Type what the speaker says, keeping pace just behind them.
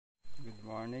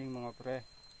morning mga pre.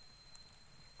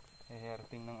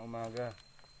 Herting ng umaga.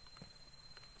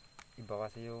 Iba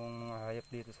kasi yung mga hayop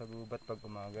dito sa gubat pag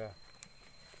umaga.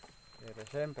 Pero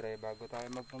syempre bago tayo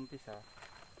mag-umpisa,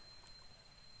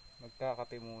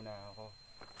 magkakape muna ako.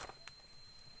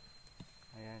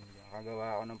 Ayan,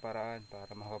 kagawa ako ng paraan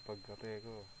para makapagkape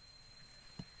ko.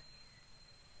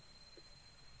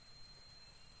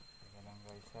 Teka lang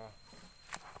guys ha.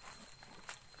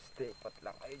 Stay put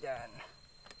lang kayo dyan.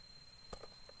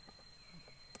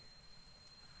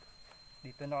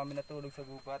 Dito na kami natulog sa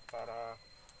gubat para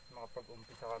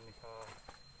makapag-umpisa kami sa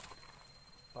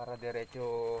para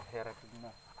diretso herating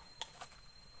na.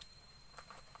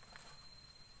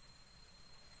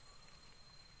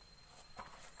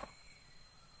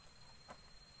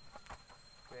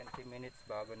 Minutes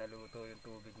bago naluto yung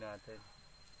tubig natin.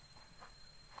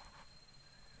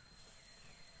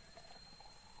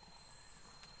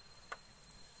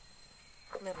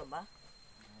 Meron ba?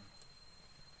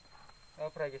 Oh,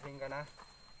 pre, gising ka na?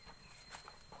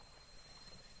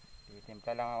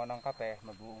 Titimpla lang ako ng kape,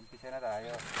 mag-uumpisa na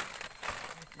tayo.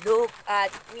 Look at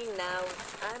me now,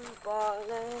 I'm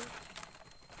falling.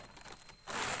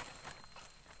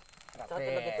 Ito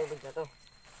talaga tubig na to.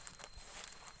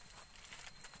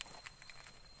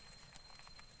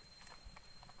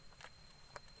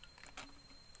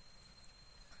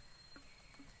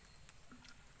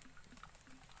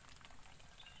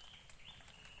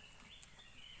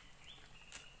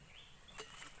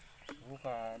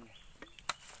 Bukan.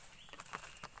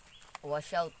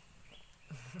 Wash out.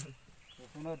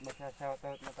 Susunod,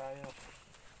 magsa-shoutout na tayo.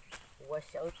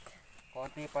 Wash out.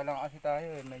 Konti pa lang kasi tayo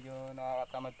eh, medyo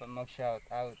nakakatamad pa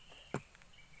mag-shoutout.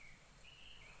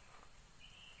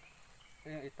 Ito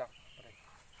yung itak, pre.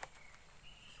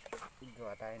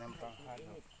 Gawa tayo ng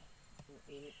panghalo.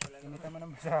 Init pala naman. Init naman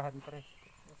ang basahan, pre.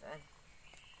 Saan?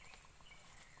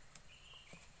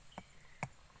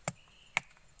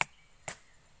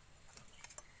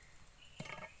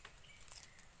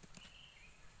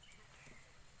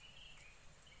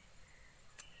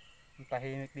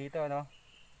 Tahimik dito, no?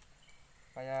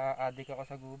 Kaya adik ako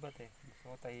sa gubat eh.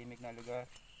 Gusto ko tahimik na lugar.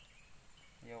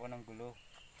 Ayoko ng gulo.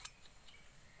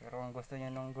 Pero kung gusto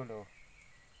niya ng gulo,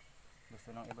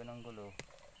 gusto ng iba ng gulo,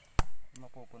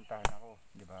 mapupuntahan ako,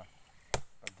 di ba?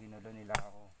 Pag ginulo nila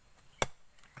ako,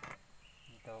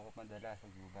 dito ako madala sa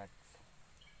gubat.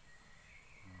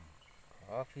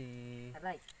 Coffee.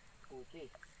 Aray, kupi.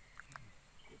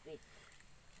 Kupi.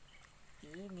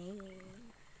 Ini.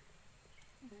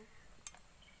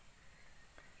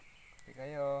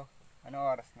 Kayo, ano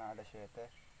oras na? Alas 7?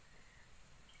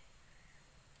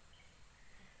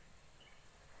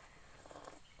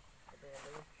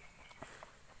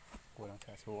 Kulang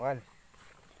sa asukal.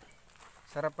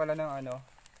 Sarap pala ng ano,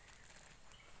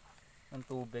 ng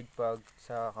tubig pag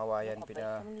sa kawayan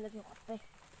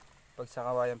pag sa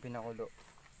kawayan pinakulo.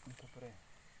 Ito pre.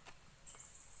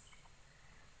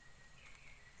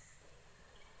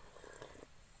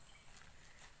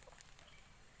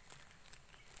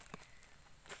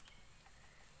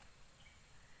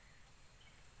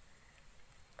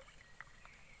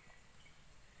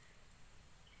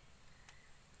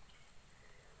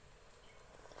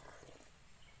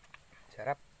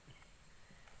 Sarap.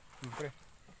 Siyempre.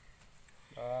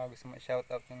 Gusto mo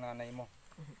i-shoutout yung nanay mo.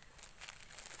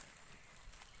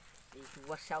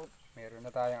 Wash out. Meron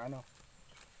na tayong ano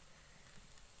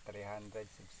 300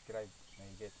 subscribe.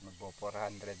 Mahigit. Magbo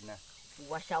 400 na.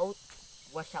 Wash out.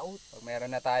 Wash out. Pag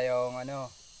meron na tayong ano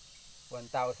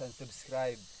 1,000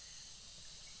 subscribe,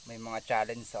 may mga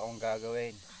challenge akong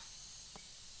gagawin.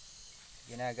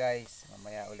 Sige na guys.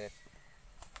 Mamaya ulit.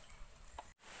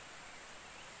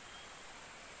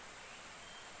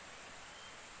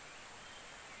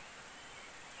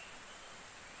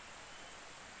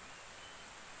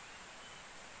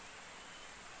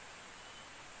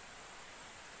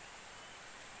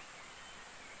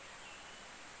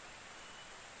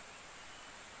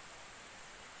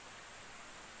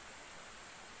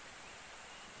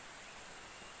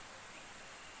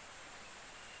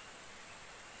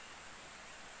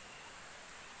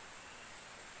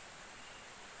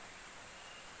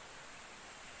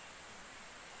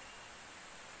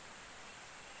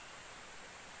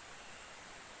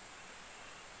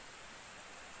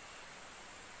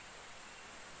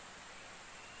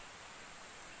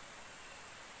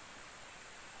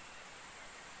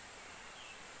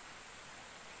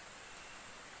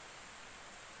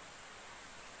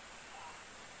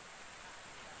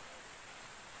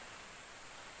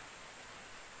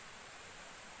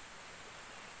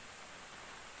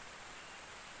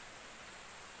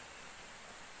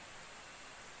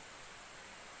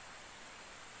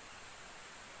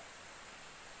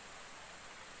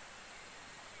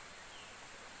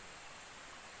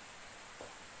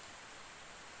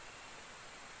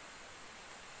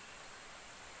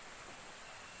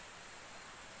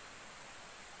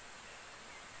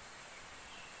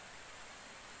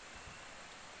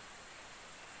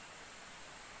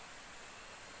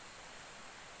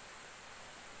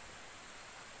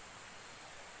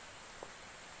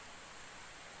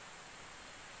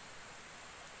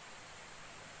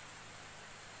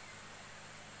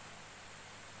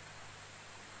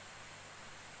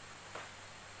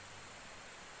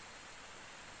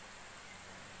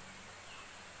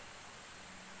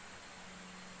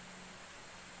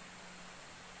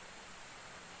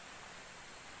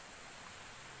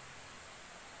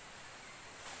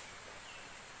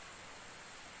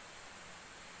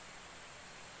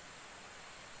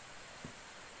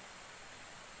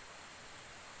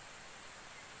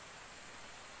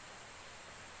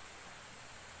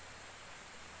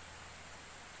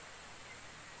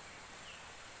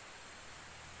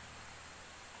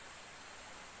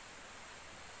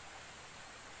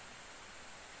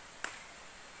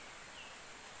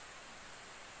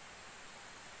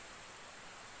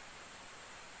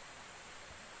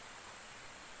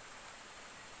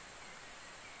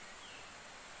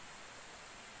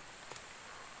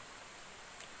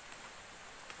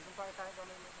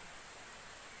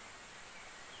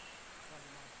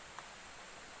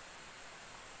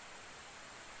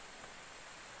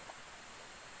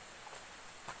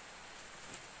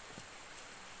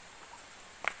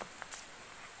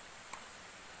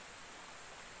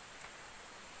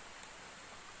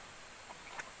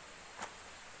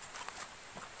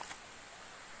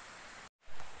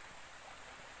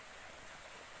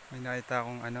 May nakita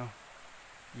akong ano,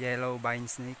 yellow vine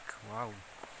snake. Wow.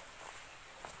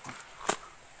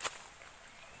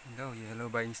 Hello,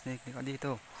 yellow vine snake. Ika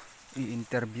dito.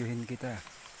 I-interviewin kita.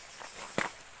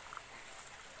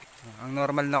 Ang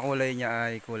normal na kulay niya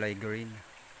ay kulay green.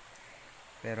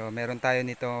 Pero meron tayo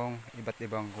nitong iba't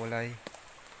ibang kulay.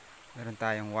 Meron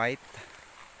tayong white.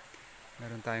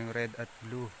 Meron tayong red at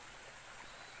blue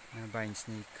na vine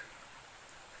snake.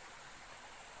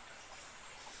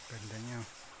 Ganda niya.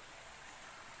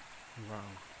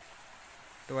 Wow.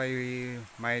 Ito ay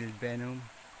mild venom.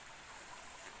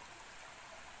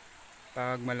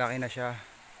 Pag malaki na siya,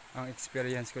 ang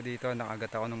experience ko dito,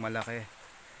 nakagat ako ng malaki.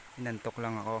 Inantok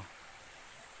lang ako.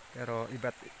 Pero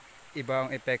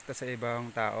ibang epekto sa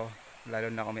ibang tao, lalo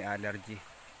na kung may allergy.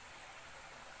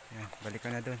 Yan, balik ka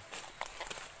na dun.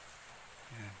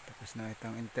 Yan, tapos na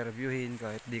itang interviewin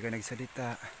kahit di ka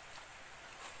nagsalita.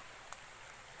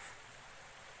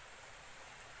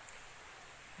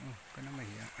 Oh, ka na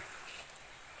mahiya.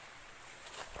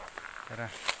 Tara,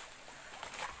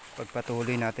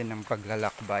 pagpatuloy natin ng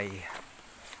paglalakbay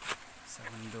sa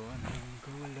mundo ng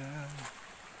gulang.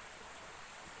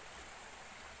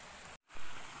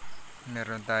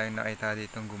 Meron tayong nakita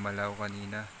ditong gumalaw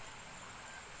kanina.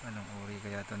 Anong uri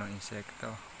kaya to ng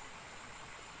insekto?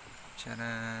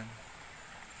 Tiyaran,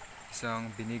 isang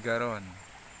binigaron.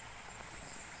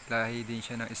 Lahi din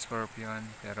siya ng scorpion,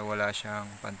 pero wala siyang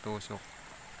pantusok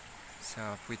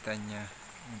sa puwitan niya,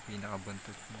 yung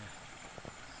pinakabuntot niya.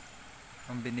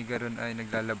 Ang binigaron ay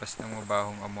naglalabas ng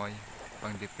mabahong amoy,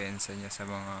 pang depensa niya sa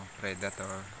mga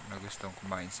predator na gustong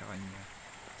kumain sa kanya.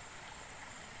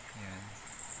 Yan,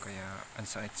 kaya ang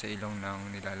sakit sa ilong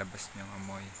ng nilalabas niyang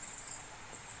amoy.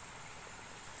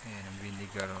 Ayan ang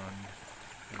binigaron.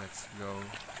 Let's go.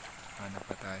 Hanap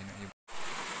pa tayo ng iba.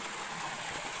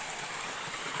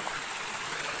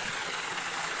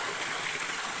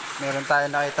 Meron tayo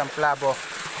nakitang plabo.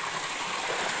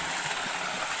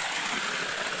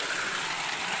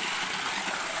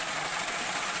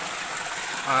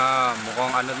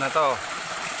 Mukhang ano na to.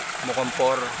 Mukhang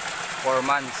 4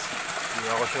 months. Hindi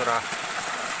ako sure.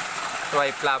 Ito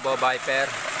ay plabo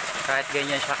viper. Kahit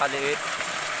ganyan siya kaliit,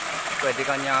 pwede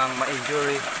kanyang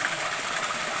ma-injury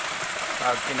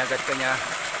pag kinagat ka niya,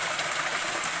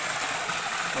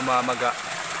 mamamaga.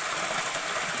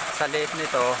 Sa liit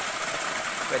nito,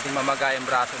 pwedeng mamaga yung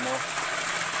braso mo,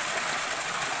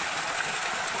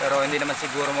 pero hindi naman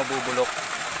siguro mabubulok.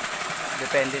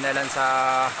 Depende na lang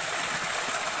sa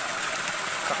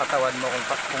katawan mo,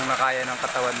 kung nakaya ng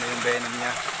katawan mo yung venom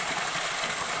niya.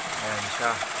 Ayan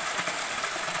siya,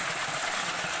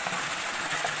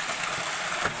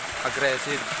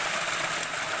 aggressive.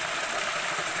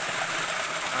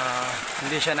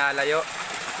 Hindi siya nalayo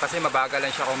kasi mabagal lang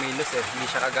siya kumilos eh. Hindi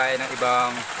siya kagaya ng ibang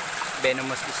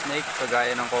venomous snake,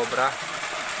 kagaya ng cobra.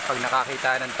 Pag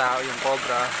nakakita ng tao yung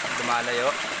cobra, lumalayo.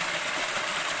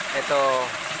 Ito,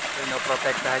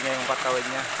 pinoprotektahan niya yung katawan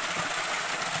niya,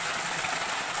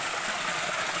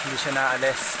 hindi siya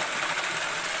naalis.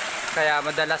 Kaya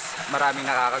madalas maraming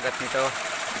nakakagat nito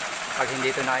pag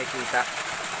hindi ito nakikita.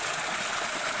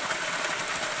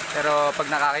 Pero pag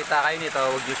nakakita kayo nito,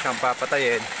 huwag nyo siyang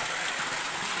papatayin.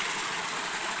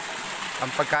 Ang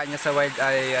pagkain niya sa wild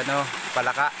ay ano,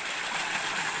 palaka,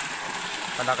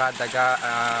 daga,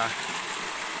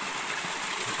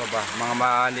 ano pa ba, mga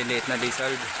maliliit na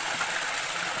lizard.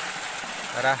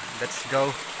 Tara, let's go.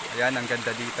 Ayan, ang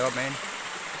ganda dito, men.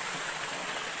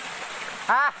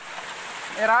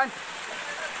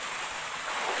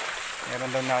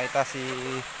 Meron daw nakita si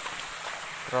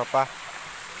tropa.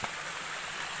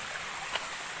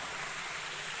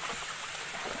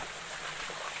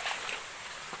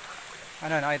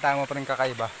 Ano, nakita mo pa rin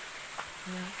kakaiba?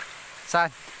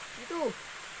 Saan? Ito.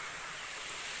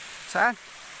 Saan?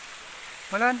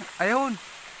 Wala na. Ayun.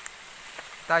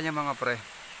 Kita niya mga pre.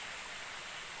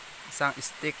 Isang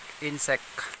stick insect.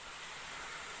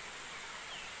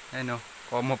 Ayun o.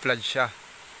 Camouflage siya.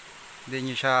 Hindi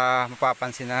nyo siya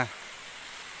mapapansin na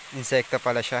insekto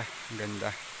pala siya. Ang ganda.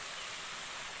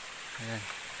 Ayan.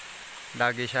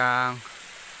 Lagi siyang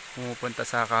pumupunta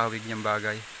sa kahawig niyang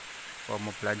bagay.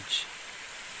 Camouflage.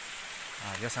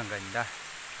 Ayos, ang ganda.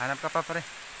 Hanap ka pa pre.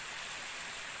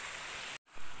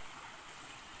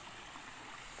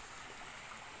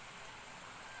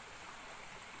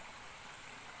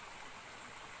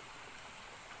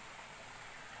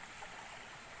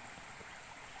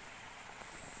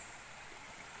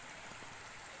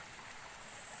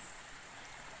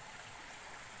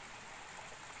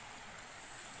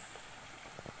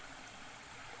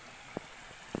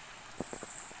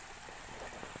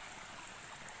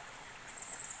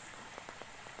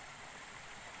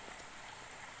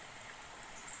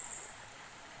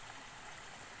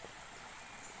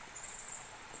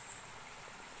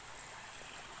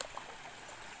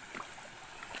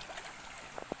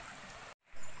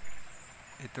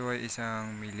 Ito ay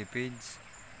isang millipede.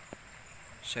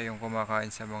 Siya yung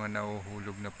kumakain sa mga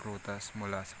nahuhulog na prutas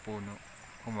mula sa puno.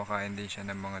 Kumakain din siya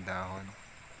ng mga dahon.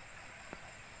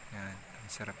 Yan, ang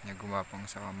sarap niya gumapang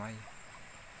sa kamay.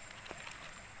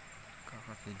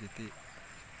 Kakakiliti.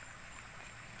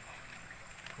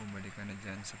 Bumalik ka na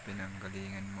dyan sa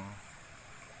pinanggalingan mo.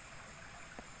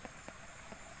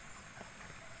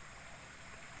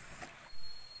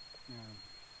 Yan.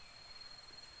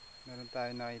 Meron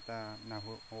tayo nakita na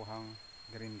uhang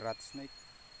green rat snake.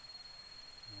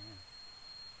 Yan.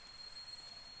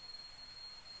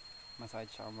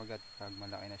 Masakit siya kumagat pag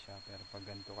malaki na siya, pero pag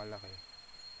ganito kalaki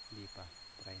hindi pa.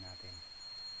 Try natin.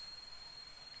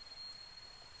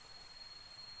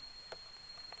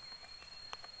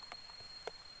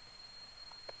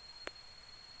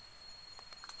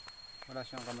 Wala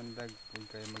siyang kamandag, huwag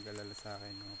kayo mag-alala sa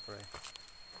akin mga pre.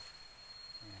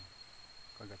 Ayan.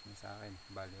 Kagat niya sa akin,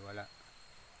 bali wala.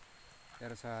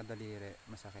 Pero sa daliri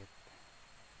masakit.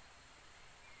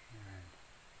 Ayan.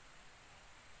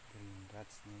 Green rat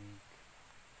snake.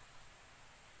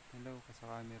 Hello ka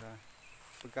sa camera.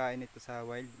 Pagkain ito sa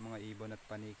wild, mga ibon at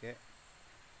panike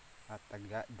at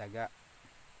daga.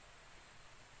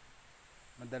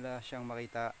 Madalas siyang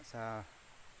makita sa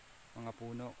mga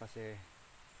puno kasi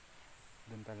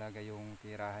doon talaga yung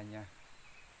tirahan niya,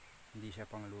 hindi siya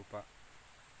pang lupa.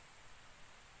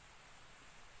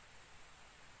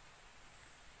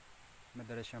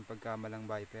 Madalas siyang pagkamalang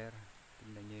viper.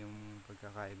 Tignan niyo yung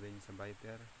pagkakaiba niya sa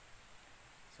viper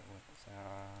sa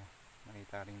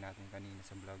nakita rin natin kanina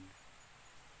sa vlog.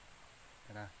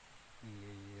 Tara,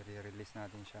 i-release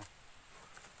natin siya.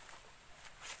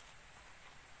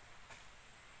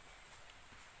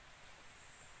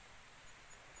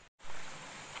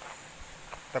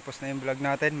 Tapos na yung vlog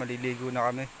natin, maliligo na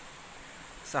kami.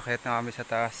 Sakit na kami sa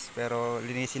taas, pero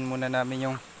linisin muna namin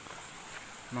yung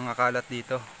mga kalat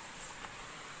dito.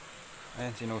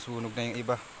 Ayan, sinusunog na yung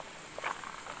iba.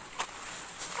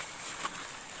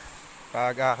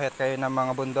 Pag aakyat kayo ng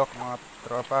mga bundok, mga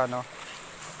tropa, no,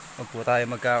 huwag po tayo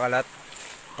magkakalat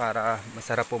para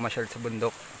masarap po masyal sa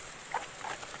bundok.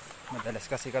 Madalas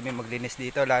kasi kami maglinis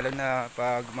dito, lalo na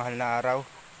pag mahal na araw,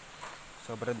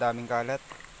 sobrang daming kalat.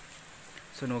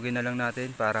 Sunugin na lang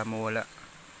natin para mawala.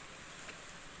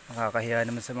 Nakakahiya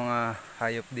naman sa mga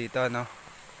hayop dito, no.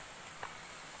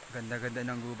 Ganda-ganda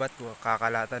ng gubat,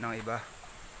 kakalata ng iba.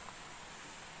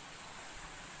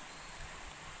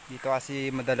 Dito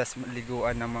kasi madalas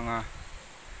liguan ng mga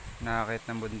nakakit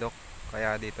ng bundok,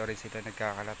 kaya dito rin sila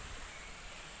nagkakalat.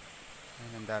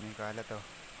 Ayan, ang daming kalat, oh.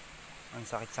 Ang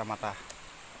sakit sa mata.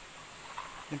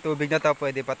 Yung tubig na to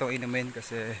pwede pa itong inumin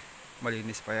kasi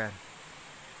malinis pa yan.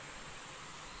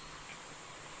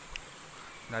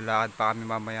 Lalakad pa kami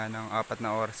mamaya ng 4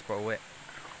 na oras pa uwi.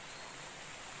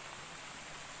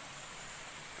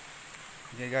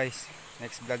 Okay guys,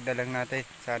 next vlog na lang natin.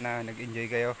 Sana nag-enjoy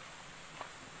kayo.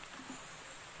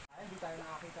 Ay, hindi tayo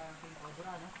nakakita ng king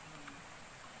cobra, no?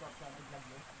 Swap sa vlog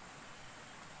mo.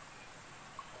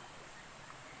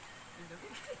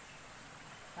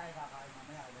 Tayo kakain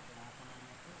mamaya, ulit na natin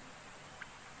ng ito.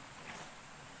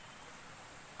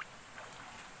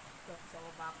 Sa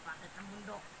mapapakit ang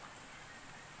bundok.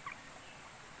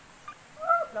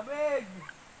 Lamig!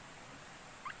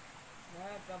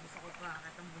 Kabisa ko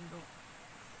pakit ang bundok.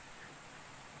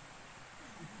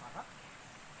 Sarap.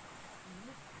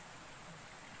 Init.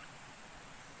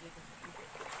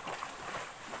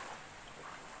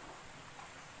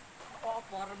 Oo,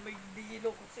 parang may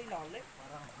dilo ko sa ilalim.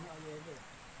 Parang may ayelo.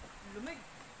 Lumig.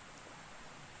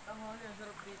 Tama niya,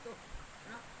 sarap dito.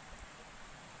 Ano?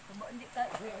 Hindi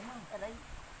tayo. Ano? Aray.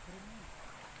 3 minutes.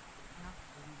 Ano?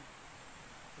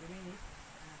 3 minutes?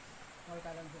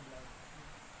 Makita lang sa vlog.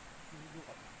 Hindi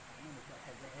ko. Ano?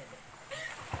 Nagsasabihin.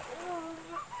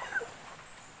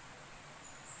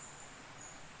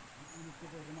 Init ko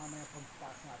rin mamaya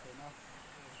pagtaas natin, no?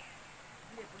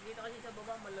 Hindi, pag dito kasi sa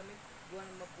baba malamig, gawa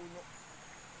ng mapuno.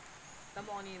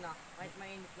 Tama kanina, kahit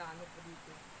mainit na ano pa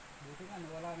dito. Buti nga,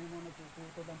 wala rin mo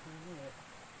nagpuputod ang puno eh.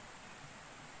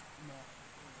 Ano?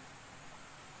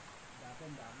 Dati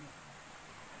ang dami.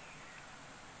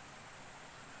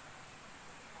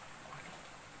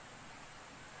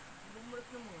 Bumulat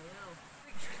ng mga yan.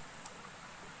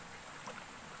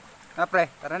 Pre,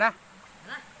 tara na.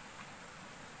 Tara!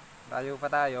 Layo pa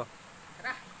tayo.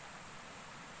 Tara!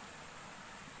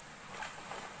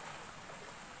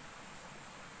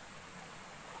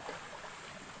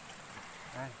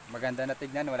 Ay, maganda na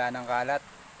tignan, wala nang kalat.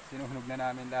 Sinunog na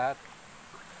namin lahat.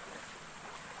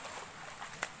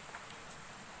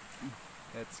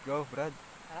 Let's go, Brad.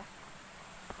 Ha?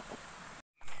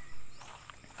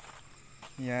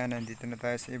 Yan, nandito na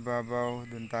tayo sa ibabaw.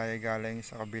 Doon tayo galing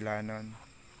sa kabila nun.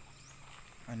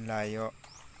 Ang layo.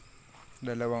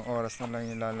 2 oras na lang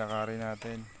yung lalakarin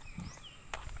natin.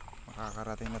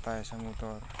 Makakarating na tayo sa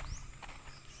motor.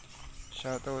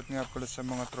 Shoutout nga pala sa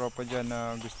mga tropa dyan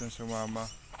na gustong sumama.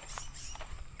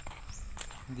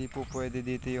 Hindi po pwede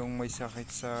dito yung may sakit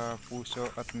sa puso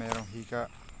at mayroong hika,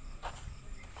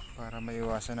 para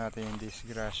maiwasan natin yung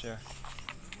disgrasya.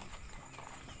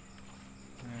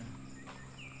 Yan.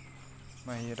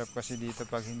 Mahirap kasi dito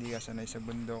pag hindi ka sanay sa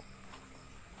bundok.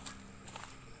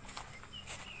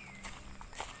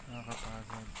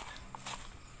 Nakakapagod.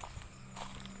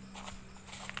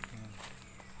 Yan.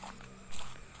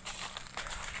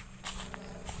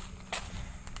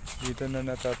 Dito na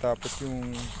natatapos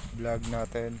yung vlog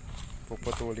natin.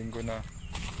 Puputulin ko na.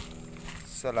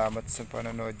 Salamat sa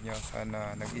panonood nyo.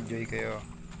 Sana nag-enjoy kayo.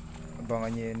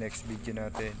 Abangan nyo yung next video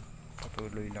natin.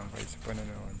 Patuloy lang kayo sa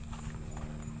panonood.